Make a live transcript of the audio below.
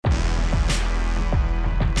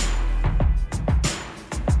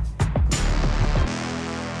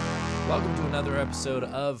Welcome to another episode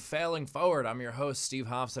of Failing Forward. I'm your host, Steve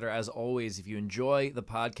Hofstetter. As always, if you enjoy the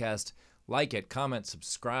podcast, like it, comment,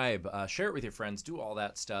 subscribe, share it with your friends, do all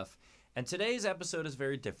that stuff. And today's episode is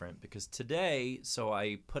very different because today,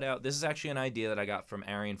 I put out, this is actually an idea that I got from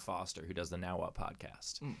Arian Foster, who does the Now What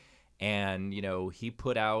podcast. And, he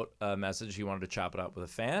put out a message. He wanted to chop it up with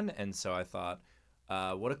a fan. And so I thought,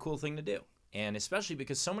 what a cool thing to do. And especially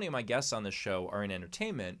because so many of my guests on this show are in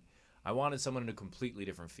entertainment, I wanted someone in a completely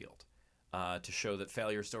different field. To show that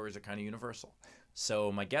failure stories are kind of universal.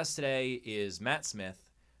 So my guest today is Matt Smith.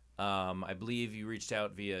 I believe you reached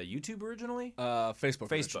out via YouTube originally? Facebook.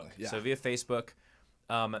 Facebook. Yeah. So via Facebook.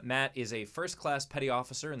 Matt is a first-class petty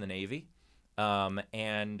officer in the Navy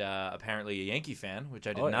and apparently a Yankee fan, which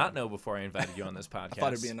I did not know before I invited you on this podcast. I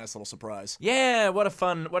thought it'd be a nice little surprise. Yeah, what a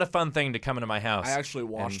fun thing to come into my house. I actually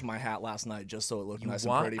washed my hat last night just so it looked nice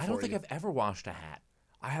and pretty for you. I don't think I've ever washed a hat.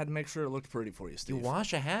 I had to make sure it looked pretty for you, Steve. You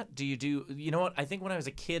wash a hat? Do you do? You know what? I think when I was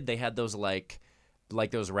a kid, they had those like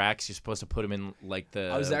those racks. You're supposed to put them in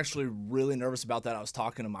I was actually really nervous about that. I was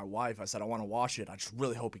talking to my wife. I said I want to wash it. I just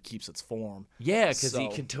really hope it keeps its form. Yeah, because you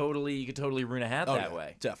could totally ruin a hat that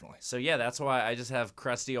way. Definitely. So yeah, that's why I just have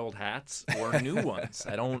crusty old hats or new ones.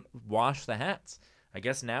 I don't wash the hats. I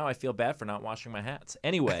guess now I feel bad for not washing my hats.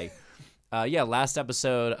 Anyway, last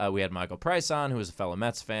episode we had Michael Price on, who is a fellow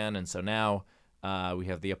Mets fan, and so now. We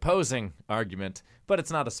have the opposing argument, but it's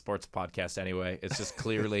not a sports podcast anyway. It's just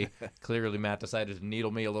clearly Matt decided to needle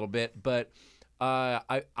me a little bit. But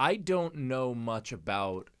I don't know much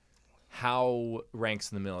about how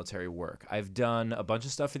ranks in the military work. I've done a bunch of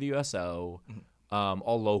stuff for the USO,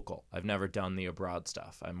 all local. I've never done the abroad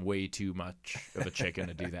stuff. I'm way too much of a chicken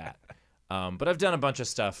to do that. But I've done a bunch of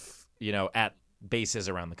stuff, at bases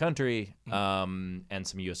around the country, and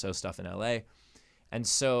some USO stuff in LA. And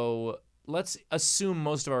so let's assume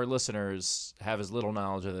most of our listeners have as little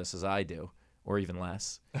knowledge of this as I do, or even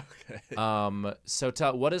less. Okay. So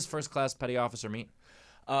what does first class petty officer mean?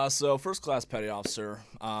 So first class petty officer,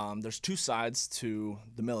 there's two sides to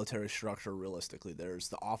the military structure realistically. There's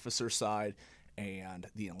the officer side and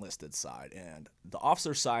the enlisted side. And the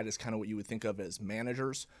officer side is kind of what you would think of as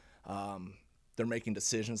managers. They're making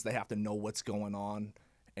decisions. They have to know what's going on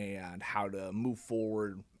and how to move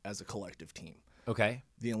forward as a collective team. Okay.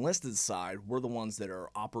 The enlisted side, we're the ones that are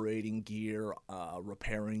operating gear,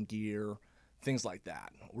 repairing gear, things like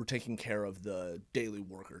that. We're taking care of the daily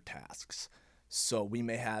worker tasks. So we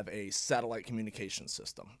may have a satellite communication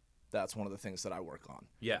system. That's one of the things that I work on.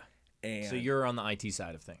 Yeah. And so you're on the IT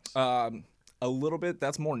side of things. A little bit.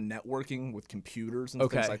 That's more networking with computers and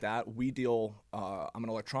things like that. We deal, I'm an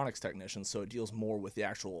electronics technician, so it deals more with the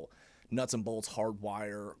actual nuts and bolts,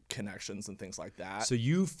 hardwire connections and things like that. So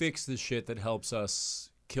you fix the shit that helps us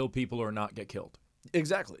kill people or not get killed.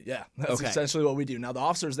 Exactly, yeah. That's essentially what we do. Now, the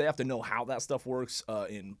officers, they have to know how that stuff works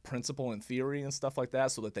in principle and theory and stuff like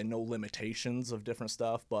that so that they know limitations of different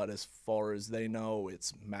stuff. But as far as they know,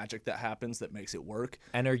 it's magic that happens that makes it work.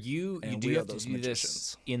 And do you have to do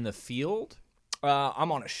this in the field?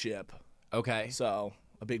 I'm on a ship. Okay. So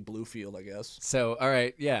a big blue field, I guess. So, all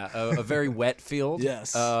right, yeah, a very wet field.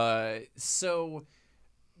 Yes. But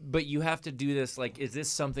you have to do this, is this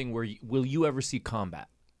something where will you ever see combat?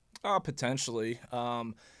 Potentially.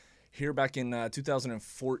 Here back in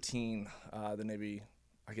 2014, the Navy,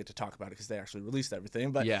 I get to talk about it because they actually released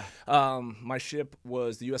everything. But yeah. My ship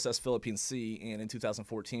was the USS Philippine Sea, and in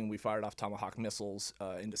 2014, we fired off Tomahawk missiles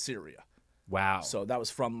into Syria. Wow. So that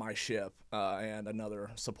was from my ship and another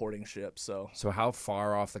supporting ship. So how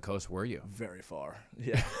far off the coast were you? Very far.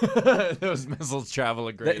 Yeah. Those missiles travel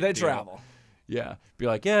a great They deal. travel. Yeah. Be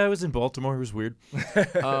like, yeah, I was in Baltimore. It was weird.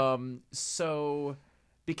 So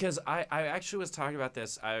because I actually was talking about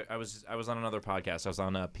this. I was on another podcast. I was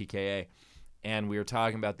on PKA, and we were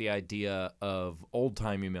talking about the idea of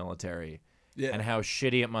old-timey military and how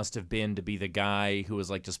shitty it must have been to be the guy who was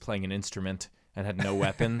just playing an instrument and had no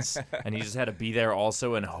weapons, and he just had to be there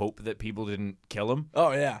also and hope that people didn't kill him.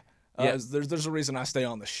 Oh, yeah. There's a reason I stay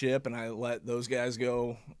on the ship, and I let those guys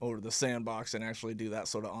go over to the sandbox and actually do that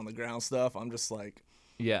sort of on-the-ground stuff. I'm just like,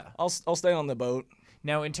 yeah, I'll stay on the boat.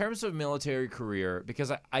 Now, in terms of military career,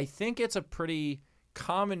 because I think it's a pretty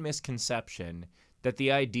common misconception that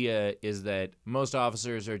the idea is that most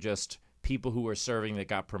officers are just people who are serving that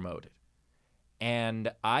got promoted.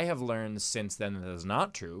 And I have learned since then that is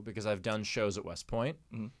not true because I've done shows at West Point.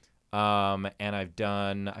 And I've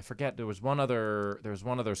done, I forget, there was one other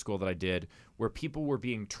school that I did where people were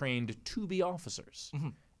being trained to be officers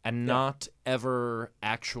and not ever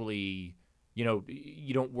actually, you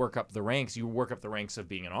don't work up the ranks. You work up the ranks of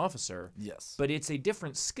being an officer. Yes. But it's a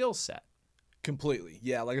different skill set. Completely.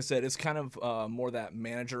 Yeah, like I said, it's kind of more that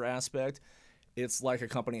manager aspect. It's like a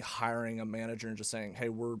company hiring a manager and just saying, hey,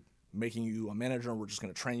 we're making you a manager and we're just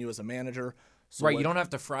going to train you as a manager. So Right, you don't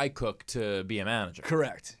have to fry cook to be a manager.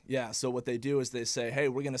 Correct. Yeah, so what they do is they say, hey,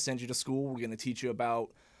 we're going to send you to school. We're going to teach you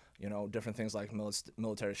about, different things like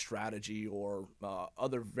military strategy or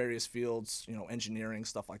other various fields, engineering,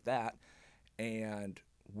 stuff like that. And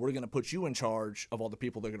we're going to put you in charge of all the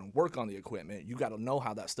people that are going to work on the equipment. You got to know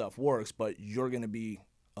how that stuff works, but you're going to be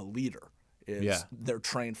a leader. They're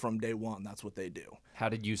trained from day one. That's what they do. How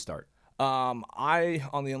did you start? On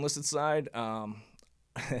the enlisted side, I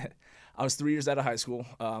was 3 years out of high school.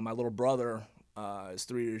 My little brother is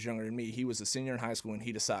 3 years younger than me. He was a senior in high school, and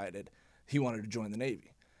he decided he wanted to join the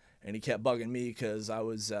Navy. And he kept bugging me because I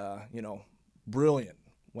was, brilliant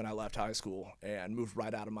when I left high school and moved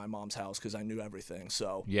right out of my mom's house because I knew everything.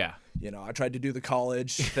 So, yeah, I tried to do the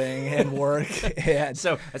college thing and work. And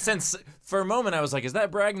so, since for a moment I was like, is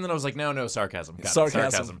that bragging? And then I was like, no, sarcasm.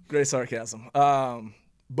 Sarcasm. Great sarcasm.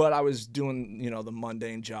 But I was doing, the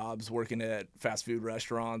mundane jobs, working at fast food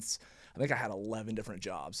restaurants. I think I had 11 different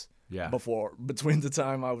jobs. Yeah. Between the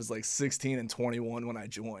time I was like 16 and 21 when I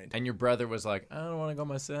joined. And your brother was like, I don't want to go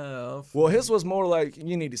myself. Well, his was more like,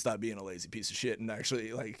 you need to stop being a lazy piece of shit and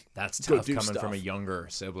actually that's go tough do coming stuff. from a younger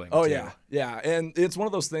sibling. Oh too. yeah. And it's one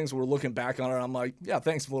of those things where looking back on it, I'm like, yeah,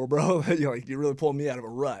 thanks, little bro. You really pulled me out of a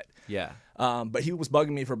rut. Yeah. But he was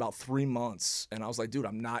bugging me for about 3 months, and I was like, dude,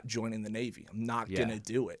 I'm not joining the Navy. I'm not gonna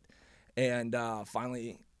do it. And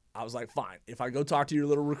finally, I was like, fine. If I go talk to your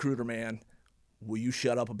little recruiter man, will you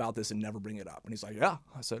shut up about this and never bring it up? And he's like, yeah.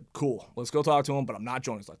 I said, cool. Let's go talk to him, but I'm not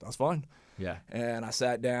joining. He's like, that's fine. Yeah. And I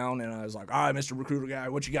sat down, and I was like, all right, Mr. Recruiter guy,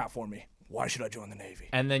 what you got for me? Why should I join the Navy?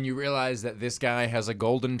 And then you realize that this guy has a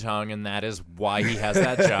golden tongue, and that is why he has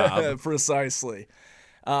that job. Precisely.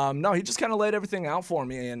 No, he just kind of laid everything out for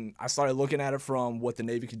me, and I started looking at it from what the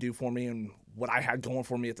Navy could do for me and what I had going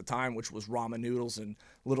for me at the time, which was ramen noodles and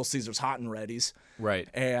Little Caesars Hot and Readies. Right.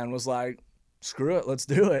 And was like, screw it, let's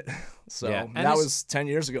do it. So that was 10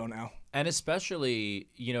 years ago now. And especially,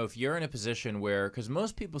 if you're in a position where, because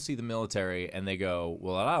most people see the military and they go,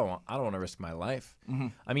 well, I don't want to risk my life. Mm-hmm.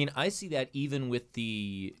 I mean, I see that even with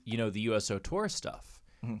the, the USO tour stuff.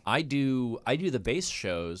 Mm-hmm. I do the base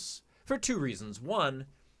shows for two reasons. One,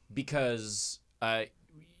 because,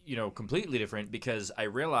 completely different, because I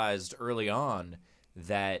realized early on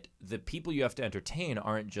that the people you have to entertain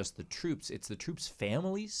aren't just the troops. It's the troops'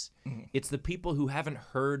 families. Mm-hmm. It's the people who haven't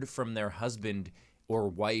heard from their husband or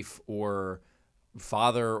wife or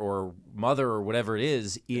father or mother or whatever it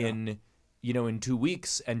is in 2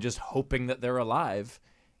 weeks and just hoping that they're alive.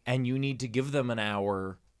 And you need to give them an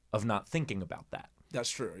hour of not thinking about that. That's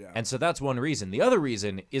true, yeah. And so that's one reason. The other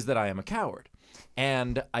reason is that I am a coward.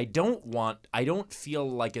 And I don't feel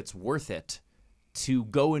like it's worth it to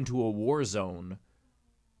go into a war zone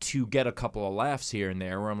to get a couple of laughs here and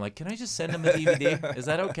there where I'm like, can I just send them a DVD? Is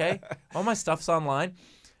that okay? All my stuff's online.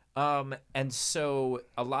 And so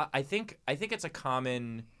I think it's a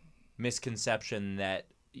common misconception that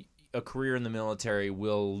a career in the military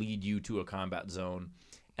will lead you to a combat zone.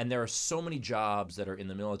 And there are so many jobs that are in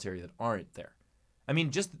the military that aren't there. I mean,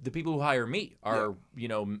 just the people who hire me are,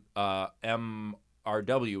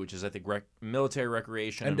 MRW, which is, I think, military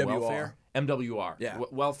recreation and welfare. MWR. Yeah.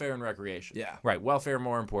 Welfare and recreation. Yeah. Right. Welfare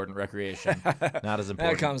more important. Recreation not as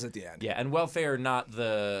important. That comes at the end. Yeah. And welfare, not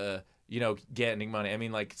the, getting money. I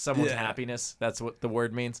mean, like someone's happiness. That's what the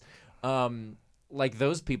word means. Like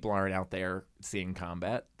those people aren't out there seeing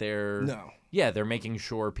combat. They're making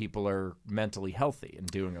sure people are mentally healthy and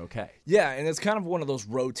doing okay. Yeah, and it's kind of one of those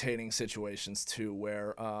rotating situations too,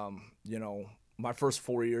 where my first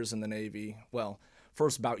 4 years in the Navy,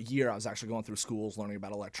 first about year, I was actually going through schools learning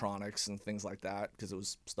about electronics and things like that because it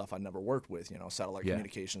was stuff I'd never worked with, satellite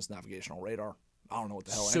communications, navigational radar. I don't know what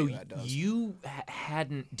the hell any of that does. So you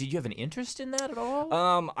did you have an interest in that at all?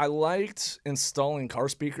 I liked installing car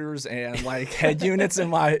speakers and head units in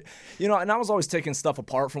my, and I was always taking stuff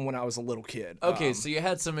apart from when I was a little kid. Okay, so you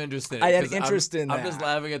had some interest in it. I had interest in that. I'm just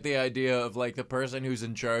laughing at the idea of the person who's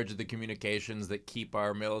in charge of the communications that keep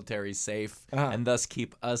our military safe and thus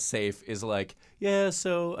keep us safe is like, yeah,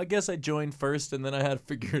 so I guess I joined first and then I had to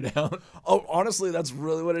figure it out. Oh, honestly, that's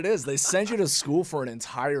really what it is. They send you to school for an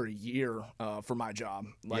entire year for my job.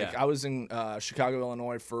 I was in Chicago,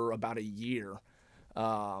 Illinois for about a year.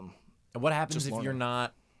 And what happens if you're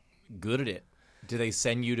not good at it? Do they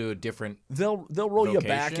send you to a different They'll roll you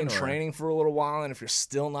back in or? training for a little while, and if you're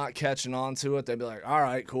still not catching on to it, they'll be like, all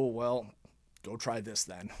right, cool, well, go try this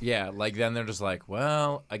then. Yeah, then they're just like,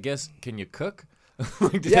 well, I guess, can you cook?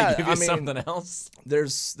 Like, did Yeah, they give you I mean, something else?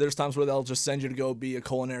 There's times where they'll just send you to go be a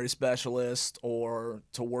culinary specialist or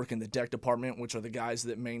to work in the deck department, which are the guys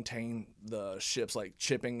that maintain the ship's like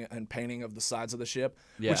chipping and painting of the sides of the ship.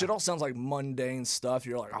 Yeah. Which it all sounds like mundane stuff.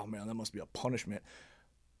 You're like, oh man, that must be a punishment.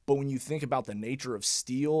 But when you think about the nature of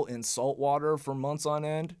steel in salt water for months on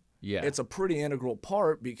end, Yeah. it's a pretty integral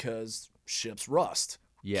part because ships rust.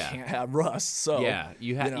 Yeah. Can't have rust. So Yeah,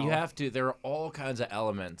 you know. have to. There are all kinds of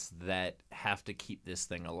elements that have to keep this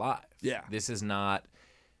thing alive. Yeah. This is not.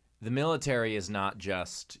 The military is not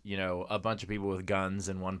just, a bunch of people with guns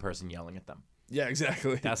and one person yelling at them. Yeah,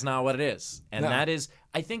 exactly. That's not what it is. And No. that is,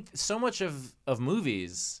 I think, so much of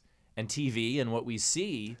movies and TV and what we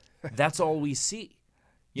see, that's all we see.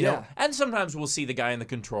 You know, Yeah. and sometimes we'll see the guy in the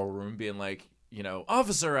control room being like,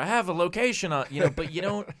 officer, I have a location on, but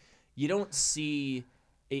you don't see.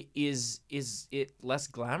 Is it less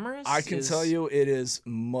glamorous? I can tell you it is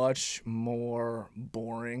much more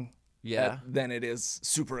boring Yeah. than it is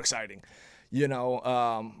super exciting.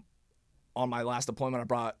 On my last deployment, I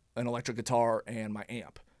brought an electric guitar and my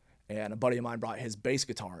amp. And a buddy of mine brought his bass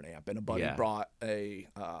guitar and amp. And a buddy Yeah. brought a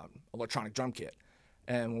electronic drum kit.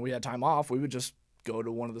 And when we had time off, we would just go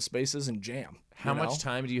to one of the spaces and jam. How you know? much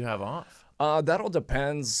time do you have off? That all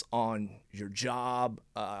depends on your job,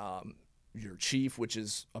 your chief, which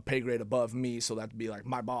is a pay grade above me, so that'd be like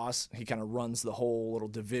my boss. He kind of runs the whole little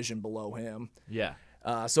division below him. Yeah.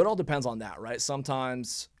 So it all depends on that, right?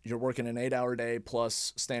 Sometimes you're working an 8-hour day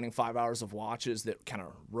plus standing 5 hours of watches that kind of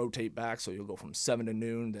rotate back. So you'll go from 7 to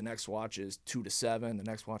noon. The next watch is 2 to 7. The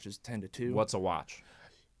next watch is 10 to 2. What's a watch?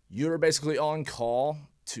 You're basically on call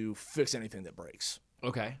to fix anything that breaks.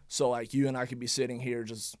 Okay. So like you and I could be sitting here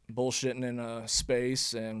just bullshitting in a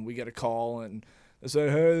space and we get a call and they say,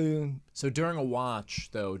 hey. So during a watch,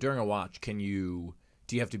 do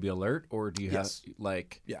you have to be alert or do you Yes. have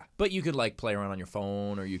Yeah. but you could play around on your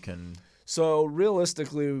phone or you can. So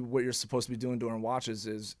realistically, what you're supposed to be doing during watches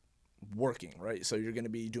is working, right? So you're going to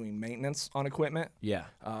be doing maintenance on equipment. Yeah.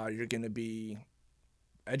 You're going to be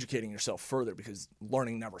educating yourself further because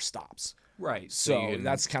learning never stops. Right. So you can-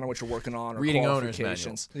 that's kind of what you're working on. Or Reading owner's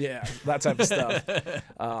qualifications. Yeah, that type of stuff.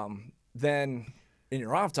 Then in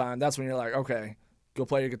your off time, that's when you're like, okay, go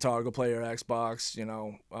play your guitar, go play your Xbox.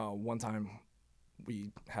 One time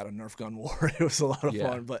we had a Nerf gun war. It was a lot of Yeah.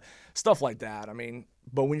 fun, but stuff like that. I mean,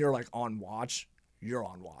 but when you're on watch, you're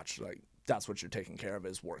on watch. That's what you're taking care of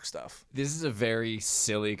is work stuff. This is a very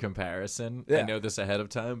silly comparison. I Yeah. know this ahead of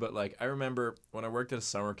time, but I remember when I worked at a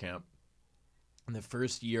summer camp, and the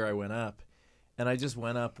first year I went up, and I just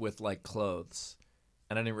went up with clothes,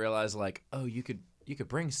 and I didn't realize oh, you could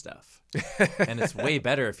bring stuff, and it's way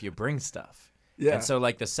better if you bring stuff. Yeah. And so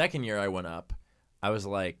the second year I went up, I was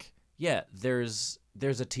like, yeah, there's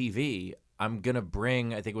a TV. I'm gonna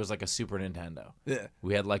bring, I think it was a Super Nintendo. Yeah.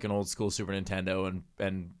 We had an old school Super Nintendo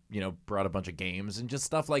and brought a bunch of games and just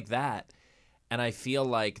stuff like that. And I feel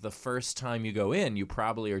like the first time you go in, you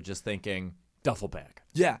probably are just thinking duffel bag.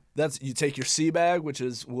 Yeah, you take your sea bag, which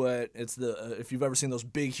is what it's if you've ever seen those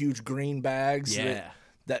big, huge green bags. Yeah.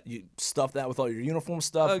 That you stuff that with all your uniform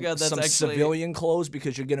stuff. Oh, God, that's some actually- civilian clothes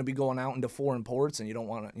because you're going to be going out into foreign ports and you don't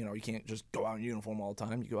want to, you can't just go out in uniform all the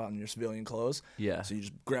time. You go out in your civilian clothes. Yeah. So you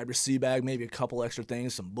just grab your sea bag, maybe a couple extra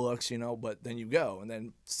things, some books, but then you go. And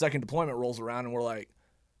then second deployment rolls around and we're like,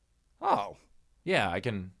 oh, Yeah, I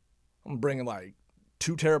can. I'm bringing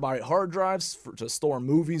 2 terabyte hard drives to store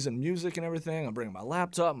movies and music and everything. I'm bringing my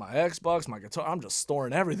laptop, my Xbox, my guitar. I'm just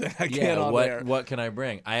storing everything I can on there. What can I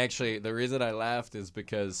bring? The reason I laughed is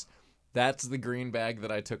because that's the green bag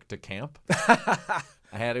that I took to camp.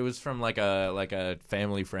 It was from a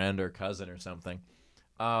family friend or cousin or something.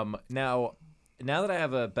 Now that I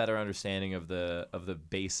have a better understanding of the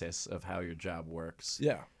basis of how your job works,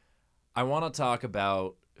 Yeah. I want to talk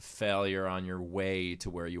about failure on your way to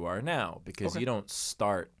where you are now because Okay. you don't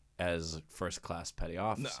start as first class petty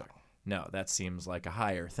officer. No, that seems like a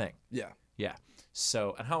higher thing. Yeah. Yeah.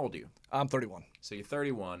 So, and how old are you? I'm 31. So you're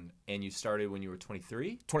 31 and you started when you were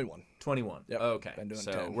 23? 21. 21. Yep. Okay. Been doing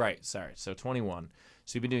so 10. right, sorry. So 21.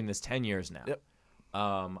 So you've been doing this 10 years now. Yep.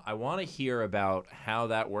 I want to hear about how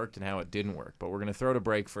that worked and how it didn't work. But we're going to throw it a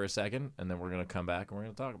break for a second and then we're going to come back and we're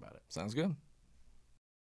going to talk about it. Sounds good.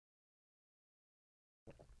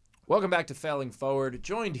 Welcome back to Failing Forward,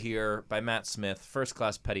 joined here by Matt Smith, first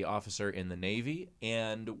class petty officer in the Navy,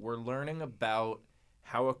 and we're learning about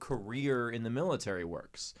how a career in the military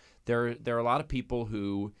works. There are a lot of people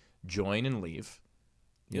who join and leave.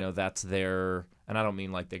 That's their, and I don't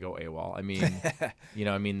mean they go AWOL. I mean,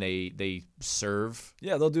 they serve.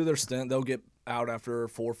 Yeah, they'll do their stint. They'll get out after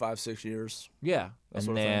 4, 5, 6 years. Yeah. That And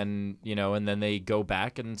sort of then, and then they go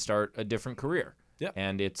back and start a different career. Yeah.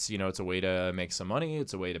 And it's it's a way to make some money.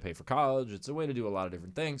 It's a way to pay for college. It's a way to do a lot of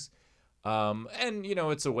different things. And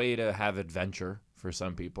it's a way to have adventure for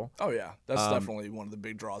some people. Oh yeah, that's definitely one of the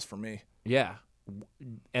big draws for me. Yeah.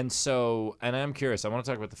 And so, and I'm curious, I want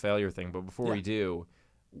to talk about the failure thing, but before we do,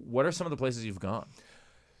 what are some of the places you've gone?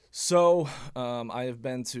 So, I have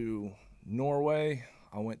been to Norway.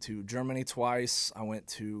 I went to Germany twice. I went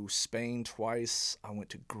to Spain twice. I went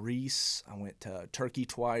to Greece. I went to Turkey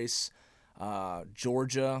twice.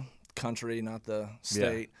 Georgia, country, not the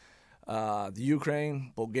state. The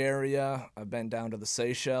Ukraine, Bulgaria. I've been down to the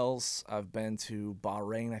Seychelles. I've been to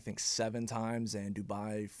Bahrain, I think 7 times, and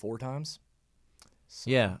Dubai 4 times. So.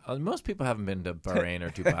 Yeah, most people haven't been to Bahrain or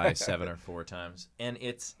Dubai 7 or 4 times, and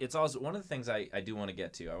it's also one of the things I do want to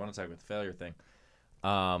get to. I want to talk about the failure thing,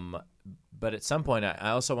 but at some point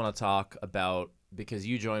I also want to talk about, because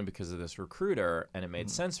you joined because of this recruiter and it made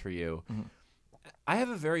sense for you. Mm-hmm. I have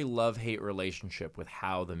a very love-hate relationship with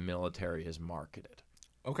how the military is marketed.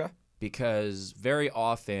 Okay. Because very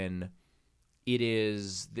often it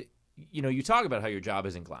is, you talk about how your job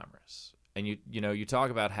isn't glamorous. And you talk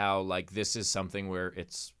about how like this is something where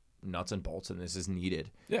it's nuts and bolts and this is needed.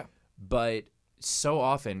 Yeah. But so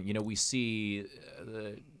often, we see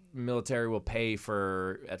the military will pay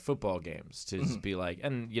at football games to just be like,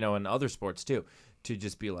 and in other sports too, to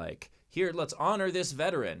just be like, here, let's honor this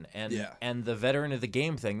veteran. And the veteran of the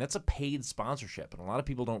game thing, that's a paid sponsorship. And a lot of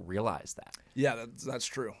people don't realize that. Yeah, that's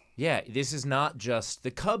true. Yeah, this is not just,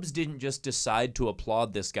 the Cubs didn't just decide to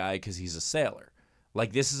applaud this guy because he's a sailor.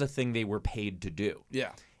 Like, this is a thing they were paid to do.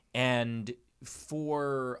 Yeah. And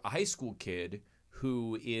for a high school kid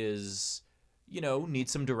who is, needs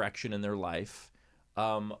some direction in their life,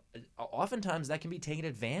 oftentimes that can be taken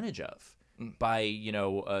advantage of by,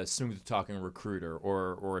 a smooth-talking recruiter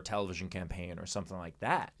or a television campaign or something like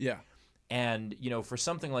that. Yeah. And, for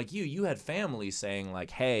something like you had family saying,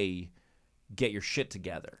 like, hey, get your shit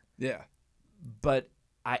together. Yeah. But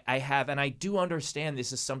I have, and I do understand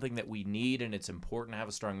this is something that we need, and it's important to have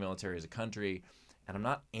a strong military as a country. And I'm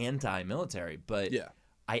not anti-military, but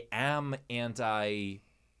I am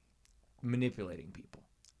anti-manipulating people.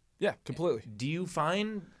 Yeah, completely. Do you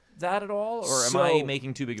find that at all, or am I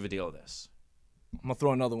making too big of a deal of this? I'm going to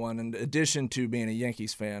throw another one. In addition to being a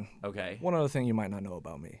Yankees fan, okay, one other thing you might not know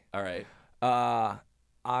about me. All right.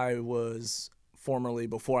 I was formerly,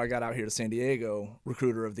 before I got out here to San Diego,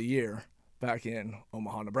 Recruiter of the Year back in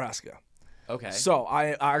Omaha, Nebraska. Okay. So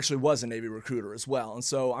I actually was a Navy recruiter as well. And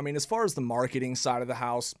so, I mean, as far as the marketing side of the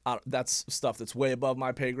house, that's stuff that's way above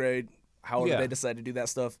my pay grade. However they decide to do that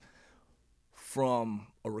stuff. From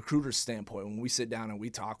a recruiter's standpoint, when we sit down and we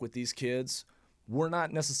talk with these kids, we're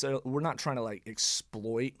not trying to like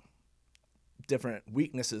exploit different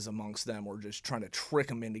weaknesses amongst them or just trying to trick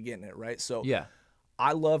them into getting it, right? So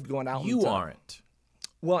I loved going out. You aren't.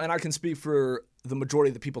 Well, and I can speak for the majority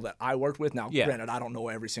of the people that I worked with. Now, granted, I don't know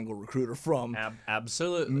every single recruiter from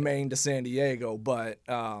absolutely Maine to San Diego, but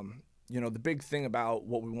the big thing about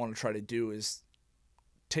what we want to try to do is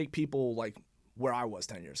take people like where I was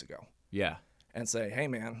 10 years ago. Yeah. And say, hey,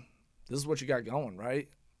 man, this is what you got going, right?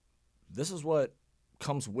 This is what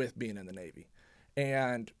comes with being in the Navy.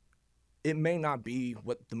 And it may not be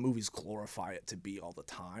what the movies glorify it to be all the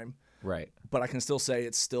time. Right. But I can still say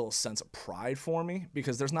it's still a sense of pride for me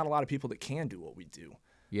because there's not a lot of people that can do what we do.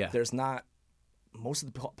 Yeah. There's not, most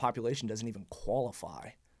of the population doesn't even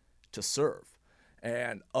qualify to serve.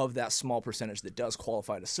 And of that small percentage that does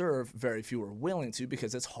qualify to serve, very few are willing to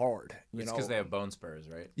because it's hard. It's because they have bone spurs,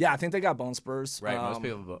 right? Yeah, I think they got bone spurs. Right, most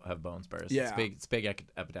people have bone spurs. Yeah. It's big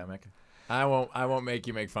epidemic. I won't make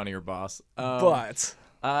you make fun of your boss. But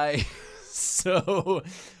you're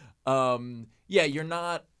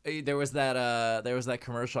not. There was that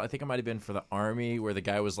commercial. I think it might have been for the Army where the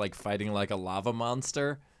guy was like fighting like a lava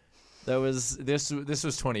monster. This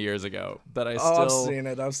was 20 years ago, but I've seen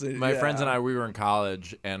it. My friends and I, we were in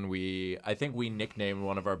college, and I think we nicknamed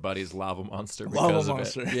one of our buddies Lava Monster because of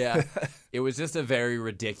it. Yeah, it was just a very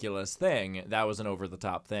ridiculous thing. That was an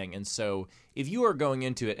over-the-top thing, and so if you are going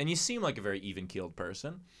into it, and you seem like a very even-keeled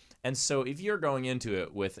person, and so if you're going into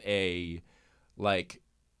it with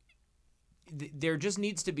there just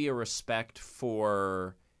needs to be a respect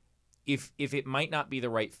for if it might not be the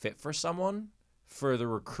right fit for someone, for the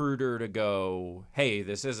recruiter to go, hey,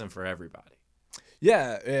 this isn't for everybody.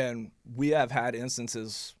 Yeah, and we have had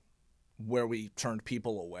instances where we turned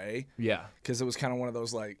people away. Yeah. Because it was kind of one of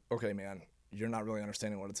those like, okay, man, you're not really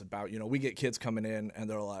understanding what it's about. We get kids coming in and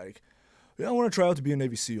they're like, yeah, I want to try out to be a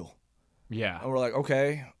Navy SEAL. Yeah. And we're like,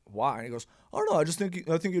 okay, why? And he goes, I don't know, I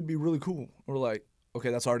think it'd be really cool. And we're like, okay,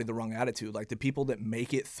 that's already the wrong attitude. Like the people that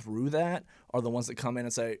make it through that are the ones that come in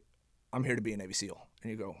and say, I'm here to be a Navy SEAL.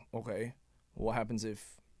 And you go, okay, what happens if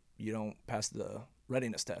you don't pass the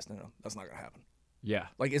readiness test? No, that's not going to happen. Yeah.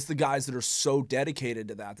 Like, it's the guys that are so dedicated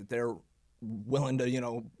to that they're willing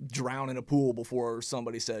to, drown in a pool before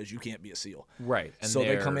somebody says you can't be a SEAL. Right. And so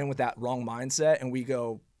they come in with that wrong mindset, and we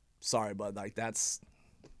go, sorry, bud, like, that's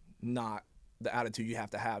not the attitude you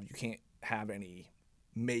have to have. You can't have any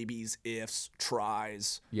maybes, ifs,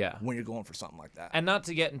 tries when you're going for something like that. And not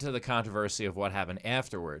to get into the controversy of what happened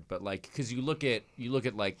afterward, but like, because you look at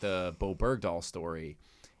like the Bo Bergdahl story,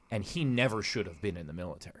 and he never should have been in the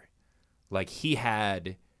military. Like,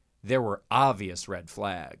 there were obvious red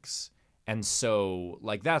flags, and so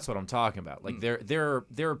like that's what I'm talking about. Like there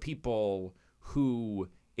are people who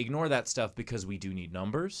ignore that stuff because we do need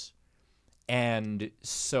numbers. And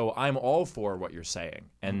so I'm all for what you're saying,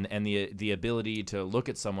 and the ability to look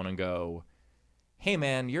at someone and go, hey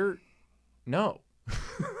man, no.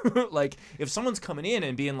 Like, if someone's coming in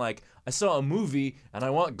and being like, I saw a movie and I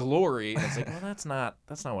want glory, and it's like, well, that's not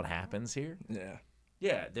what happens here. Yeah.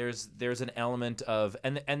 Yeah, there's an element of,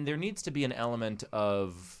 and there needs to be an element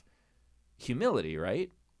of humility,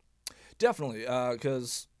 right? Definitely,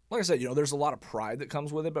 because like I said, there's a lot of pride that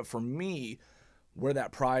comes with it, but for me, where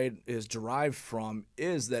that pride is derived from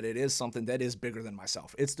is that it is something that is bigger than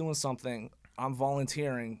myself. It's doing something. I'm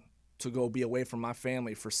volunteering to go be away from my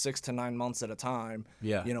family for 6 to 9 months at a time.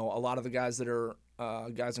 Yeah. A lot of the guys that are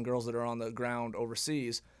guys and girls that are on the ground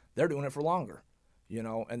overseas, they're doing it for longer,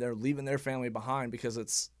 and they're leaving their family behind because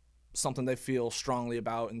it's something they feel strongly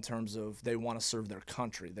about in terms of they want to serve their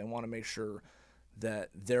country. They want to make sure that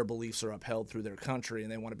their beliefs are upheld through their country,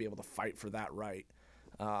 and they want to be able to fight for that right.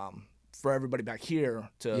 For everybody back here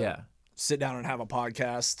to sit down and have a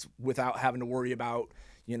podcast without having to worry about,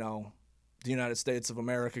 the United States of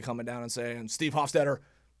America coming down and saying, Steve Hofstetter,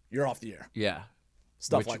 you're off the air. Yeah.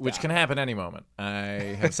 Stuff like that. Which can happen any moment.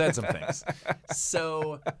 I have said some things.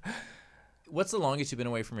 So what's the longest you've been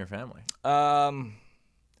away from your family?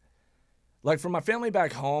 Like, from my family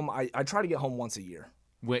back home, I try to get home once a year.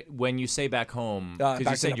 When you say back home, because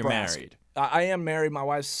you said you're married. I am married. My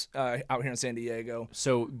wife's out here in San Diego.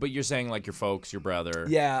 So, but you're saying like your folks, your brother.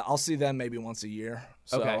 Yeah, I'll see them maybe once a year.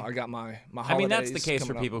 So okay. I got my holidays. I mean, that's the case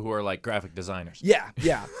for people who are like graphic designers. Yeah.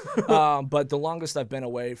 But the longest I've been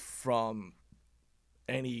away from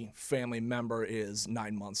any family member is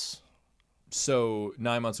 9 months. So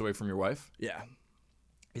 9 months away from your wife? Yeah.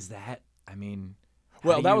 Is that, I mean...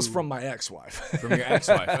 Well, that was from my ex-wife. From your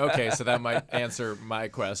ex-wife. Okay, so that might answer my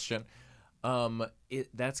question.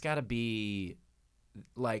 That's got to be,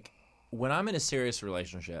 like, when I'm in a serious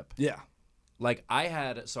relationship. Yeah. Like,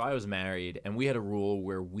 I was married, and we had a rule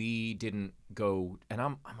where we didn't go, and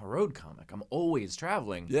I'm a road comic. I'm always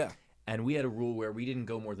traveling. Yeah. And we had a rule where we didn't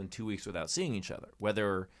go more than 2 weeks without seeing each other.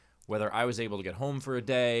 Whether I was able to get home for a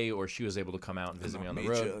day or she was able to come out and visit me on the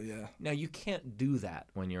road. Yeah. Now, you can't do that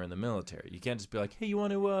when you're in the military. You can't just be like, hey, you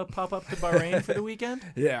want to pop up to Bahrain for the weekend?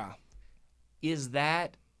 Yeah. Is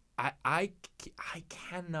that... I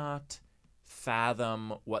cannot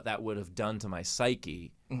fathom what that would have done to my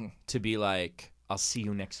psyche to be like, I'll see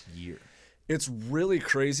you next year. It's really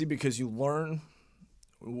crazy because you learn,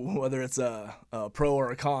 whether it's a pro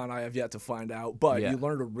or a con, I have yet to find out, but you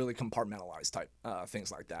learn to really compartmentalize type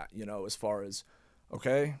things like that, as far as,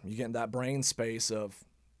 okay, you get in that brain space of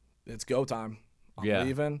it's go time. I'm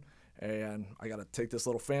leaving. And I got to take this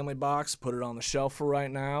little family box, put it on the shelf for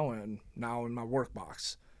right now, and now in my work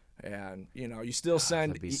box. And, you still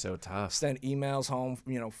send that'd be so tough. Send emails home,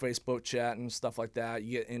 Facebook chat and stuff like that.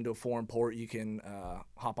 You get into a foreign port, you can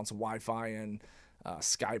hop on some Wi-Fi and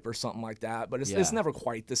Skype or something like that. But it's never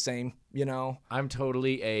quite the same, I'm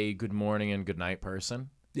totally a good morning and good night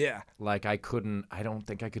person. Yeah. Like, I don't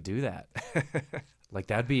think I could do that. Like,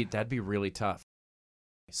 that'd be really tough.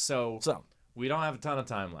 So we don't have a ton of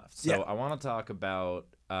time left. So I want to talk about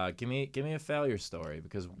give me a failure story,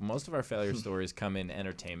 because most of our failure stories come in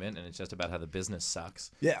entertainment, and it's just about how the business sucks.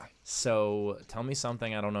 Yeah. So tell me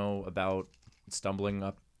something I don't know about stumbling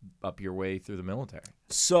up your way through the military.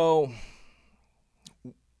 So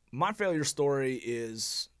my failure story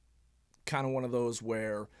is kind of one of those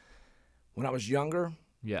where when I was younger,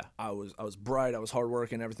 I was bright, I was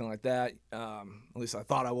hardworking, everything like that. At least I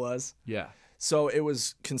thought I was. Yeah. So it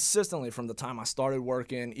was consistently from the time I started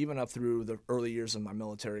working, even up through the early years of my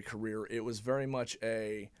military career, it was very much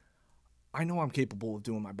I know I'm capable of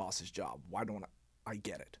doing my boss's job. Why don't I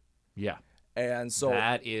get it? Yeah. And so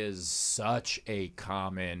that is such a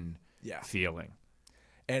common feeling.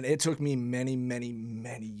 And it took me many, many,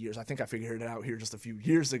 many years. I think I figured it out here just a few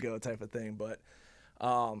years ago type of thing. But,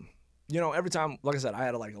 every time, like I said, I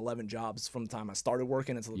had like 11 jobs from the time I started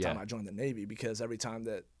working until the time I joined the Navy, because every time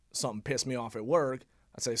that something pissed me off at work,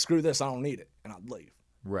 I'd say, screw this, I don't need it, and I'd leave.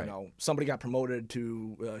 Right. You know, somebody got promoted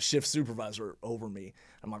to shift supervisor over me.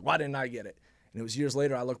 I'm like, why didn't I get it? And it was years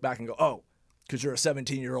later, I look back and go, oh, because you're a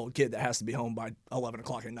 17-year-old kid that has to be home by 11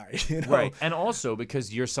 o'clock at night. You know? Right. And also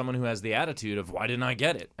because you're someone who has the attitude of, why didn't I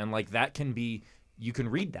get it? And like that can be, you can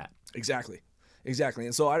read that. Exactly.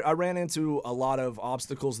 And so I ran into a lot of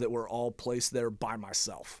obstacles that were all placed there by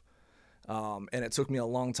myself. And it took me a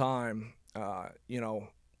long time. You know,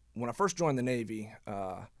 when I first joined the Navy,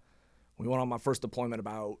 we went on my first deployment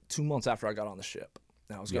about 2 months after I got on the ship.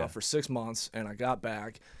 And I was gone for 6 months, and I got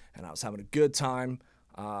back, and I was having a good time.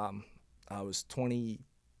 I was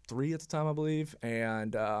 23 at the time, I believe,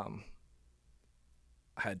 and I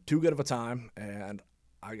had too good of a time, and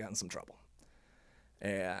I got in some trouble.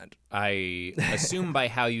 And I assume by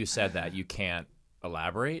how you said that, you can't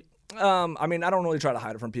elaborate. I mean, I don't really try to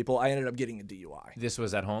hide it from people. I ended up getting a DUI. This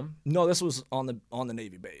was at home? No, this was on the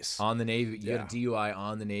Navy base. On the Navy? You had a DUI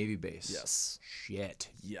on the Navy base? Yes. Shit.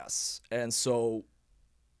 Yes. And so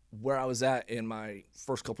where I was at in my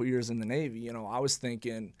first couple years in the Navy, you know, I was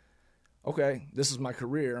thinking, okay, this is my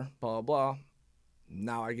career, blah, blah, blah.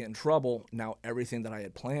 Now I get in trouble. Now everything that I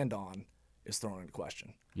had planned on is thrown into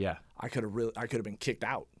question. Yeah. I could have been kicked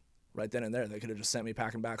out right then and there. They could have just sent me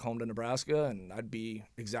packing back home to Nebraska, and I'd be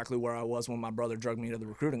exactly where I was when my brother drugged me to the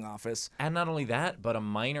recruiting office. And not only that, but a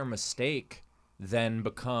minor mistake then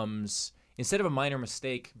becomes, instead of a minor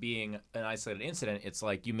mistake being an isolated incident, it's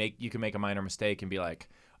like you can make a minor mistake and be like,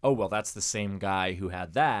 oh, well, that's the same guy who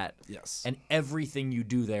had that. Yes. And everything you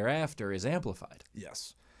do thereafter is amplified.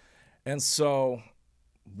 Yes. And so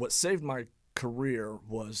what saved my career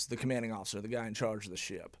was the commanding officer, the guy in charge of the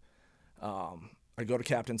ship. I go to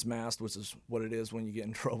captain's mast, which is what it is when you get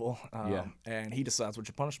in trouble, and he decides what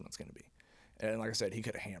your punishment's going to be. And like I said, he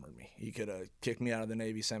could have hammered me. He could have kicked me out of the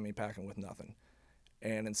Navy, sent me packing with nothing.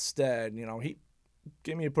 And instead, you know, he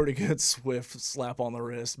gave me a pretty good swift slap on the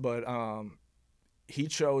wrist, but he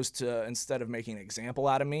chose to, instead of making an example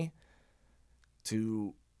out of me,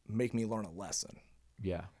 to make me learn a lesson.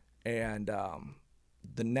 Yeah. And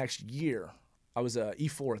the next year, I was a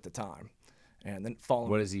E4 at the time. And then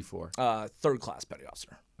following, what is E4? Third class petty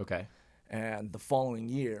officer. Okay. And the following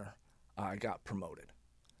year, I got promoted.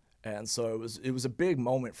 And so it was a big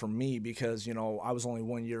moment for me because, you know, I was only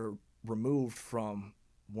 1 year removed from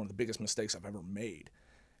one of the biggest mistakes I've ever made.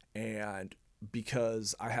 And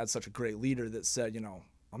because I had such a great leader that said, you know,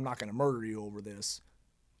 I'm not going to murder you over this.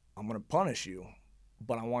 I'm going to punish you,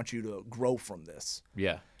 but I want you to grow from this.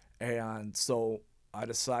 Yeah. And so I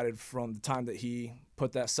decided from the time that he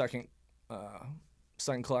put that second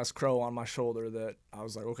class crow on my shoulder that I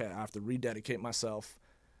was like, okay, I have to rededicate myself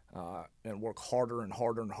and work harder and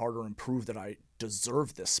harder and harder and prove that I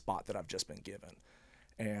deserve this spot that I've just been given.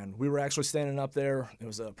 And we were actually standing up there. It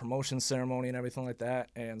was a promotion ceremony and everything like that.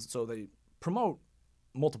 And so they promote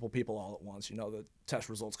multiple people all at once. You know, the test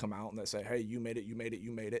results come out and they say, hey, you made it, you made it,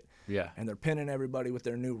 you made it. Yeah. And they're pinning everybody with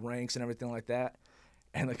their new ranks and everything like that.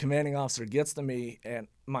 And the commanding officer gets to me, and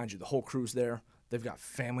mind you, the whole crew's there. They've got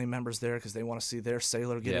family members there because they want to see their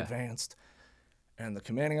sailor get advanced. And the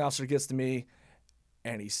commanding officer gets to me,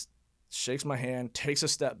 and he shakes my hand, takes a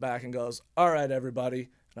step back, and goes, all right, everybody.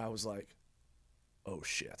 And I was like, oh,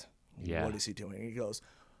 shit. Yeah. What is he doing? He goes,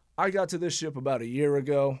 I got to this ship about a year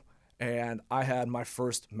ago, and I had my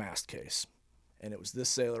first mast case. And it was this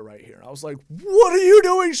sailor right here. And I was like, what are you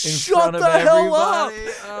doing? Shut the hell up!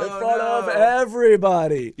 Oh, in front of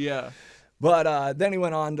everybody. Yeah. But then he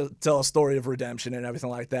went on to tell a story of redemption and everything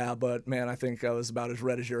like that. But, man, I think I was about as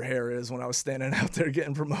red as your hair is when I was standing out there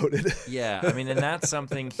getting promoted. Yeah, I mean, and that's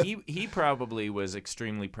something he probably was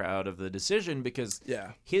extremely proud of the decision because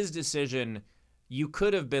his decision, you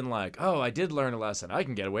could have been like, oh, I did learn a lesson. I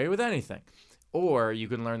can get away with anything. Or you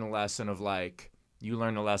can learn the lesson of, like, you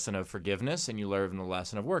learn the lesson of forgiveness and you learn the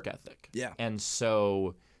lesson of work ethic. Yeah. And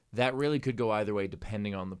so that really could go either way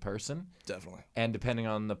depending on the person. Definitely. And depending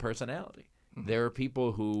on the personality. Mm-hmm. There are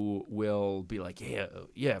people who will be like,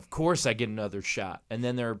 yeah, of course I get another shot. And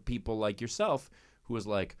then there are people like yourself who is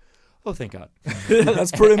like, oh, thank God.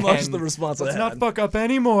 That's pretty much the response I had. Let's not fuck up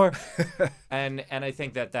anymore. and I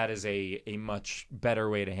think that is a much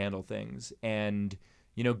better way to handle things. And,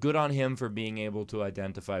 you know, good on him for being able to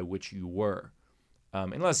identify which you were.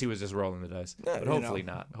 Unless he was just rolling the dice. But hopefully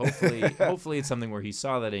not. Hopefully it's something where he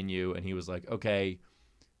saw that in you and he was like, okay,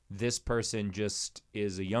 this person just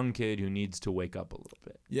is a young kid who needs to wake up a little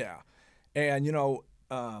bit. Yeah. And, you know,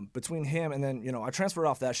 between him and then, you know, I transferred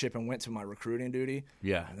off that ship and went to my recruiting duty.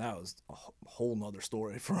 Yeah. And that was a whole nother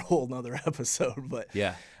story for a whole nother episode. But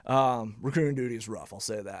yeah, recruiting duty is rough, I'll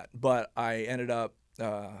say that. But I ended up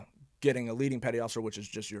getting a leading petty officer, which is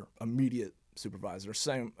just your immediate supervisor.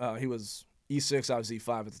 Same, he was E6, I was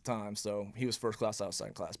E5 at the time, so he was first class, I was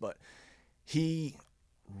second class. But he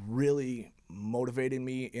really motivated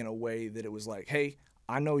me in a way that it was like, hey,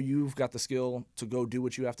 I know you've got the skill to go do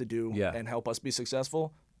what you have to do and help us be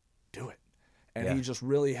successful. Do it. And he just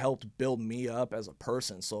really helped build me up as a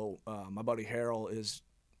person. So my buddy Harold is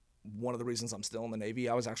one of the reasons I'm still in the Navy.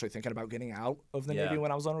 I was actually thinking about getting out of the Navy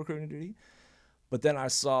when I was on recruiting duty. But then I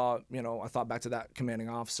saw, I thought back to that commanding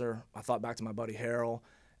officer. I thought back to my buddy Harold.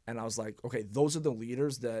 And I was like, okay, those are the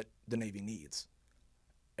leaders that the Navy needs.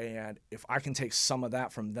 And if I can take some of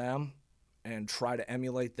that from them and try to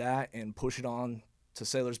emulate that and push it on to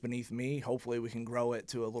sailors beneath me, hopefully we can grow it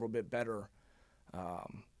to a little bit better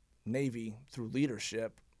Navy through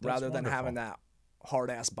leadership rather than having that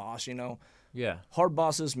hard-ass boss, Yeah. Hard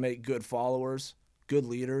bosses make good followers. Good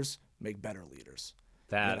leaders make better leaders.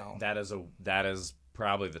 That is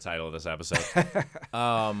probably the title of this episode.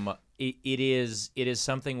 It is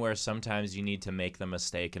something where sometimes you need to make the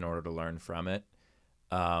mistake in order to learn from it.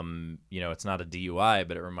 It's not a DUI,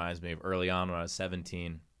 but it reminds me of early on when I was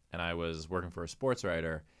 17 and I was working for a sports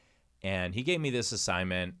writer, and he gave me this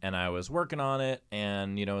assignment and I was working on it,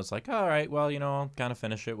 and it's like, all right, well, I'll kind of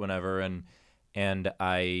finish it whenever, and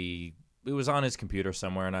it was on his computer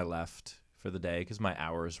somewhere, and I left for the day because my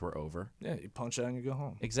hours were over. Yeah, you punch out and you go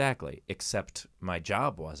home. Exactly, except my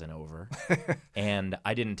job wasn't over, and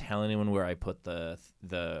I didn't tell anyone where I put the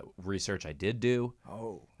research I did do.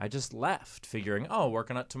 Oh. I just left, figuring,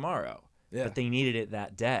 working on it tomorrow. Yeah. But they needed it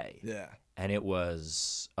that day. Yeah. And it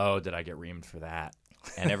was, did I get reamed for that?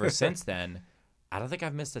 And ever since then, I don't think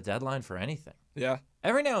I've missed a deadline for anything. Yeah.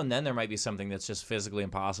 Every now and then there might be something that's just physically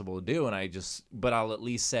impossible to do, but I'll at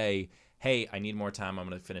least say, hey, I need more time. I'm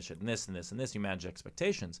going to finish it in this and this and this. You manage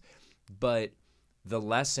expectations. But the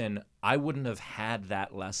lesson, I wouldn't have had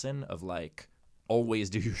that lesson of like, always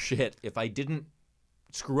do your shit if I didn't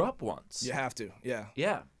screw up once. You have to. Yeah.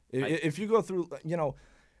 Yeah. If you go through,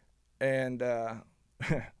 and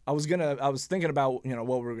I was thinking about,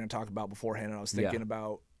 what we were going to talk about beforehand, and I was thinking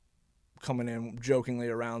about coming in jokingly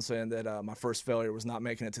around saying that my first failure was not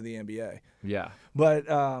making it to the NBA. Yeah. But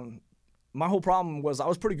my whole problem was I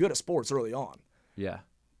was pretty good at sports early on. Yeah.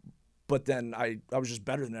 But then I was just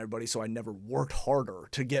better than everybody, so I never worked harder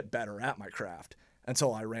to get better at my craft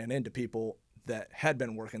until I ran into people that had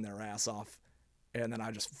been working their ass off, and then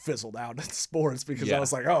I just fizzled out in sports because I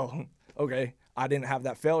was like, oh, okay, I didn't have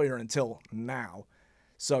that failure until now.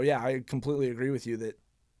 So, yeah, I completely agree with you that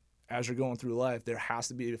as you're going through life, there has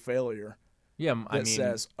to be a failure that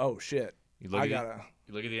says, oh, shit, I gotta...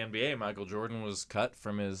 You look at the NBA, Michael Jordan was cut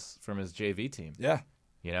from his JV team. Yeah.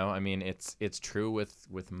 It's true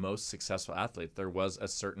with most successful athletes. There was a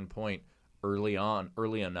certain point early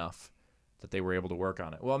enough that they were able to work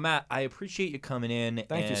on it. Well, Matt, I appreciate you coming in.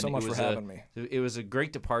 Thank you so much for having me. It was a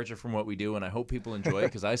great departure from what we do, and I hope people enjoy it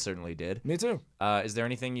because I certainly did. Me too. Is there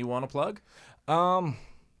anything you want to plug? I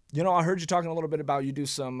heard you talking a little bit about you do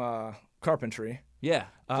some carpentry. Yeah,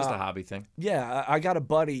 just a hobby thing. Yeah, I got a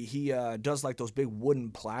buddy. He does like those big wooden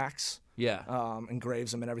plaques. Yeah.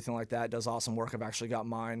 Engraves them and everything like that. Does awesome work. I've actually got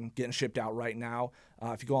mine getting shipped out right now.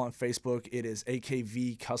 If you go on Facebook, it is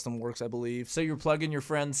AKV Custom Works, I believe. So you're plugging your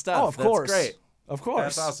friend's stuff. Oh, of course. That's great. Of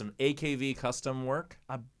course. That's awesome. AKV Custom Work?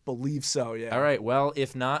 I believe so, yeah. All right. Well,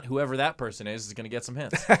 if not, whoever that person is going to get some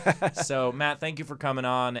hints. So, Matt, thank you for coming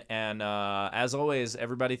on. And as always,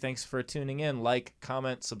 everybody, thanks for tuning in. Like,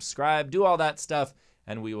 comment, subscribe, do all that stuff.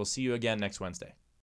 And we will see you again next Wednesday.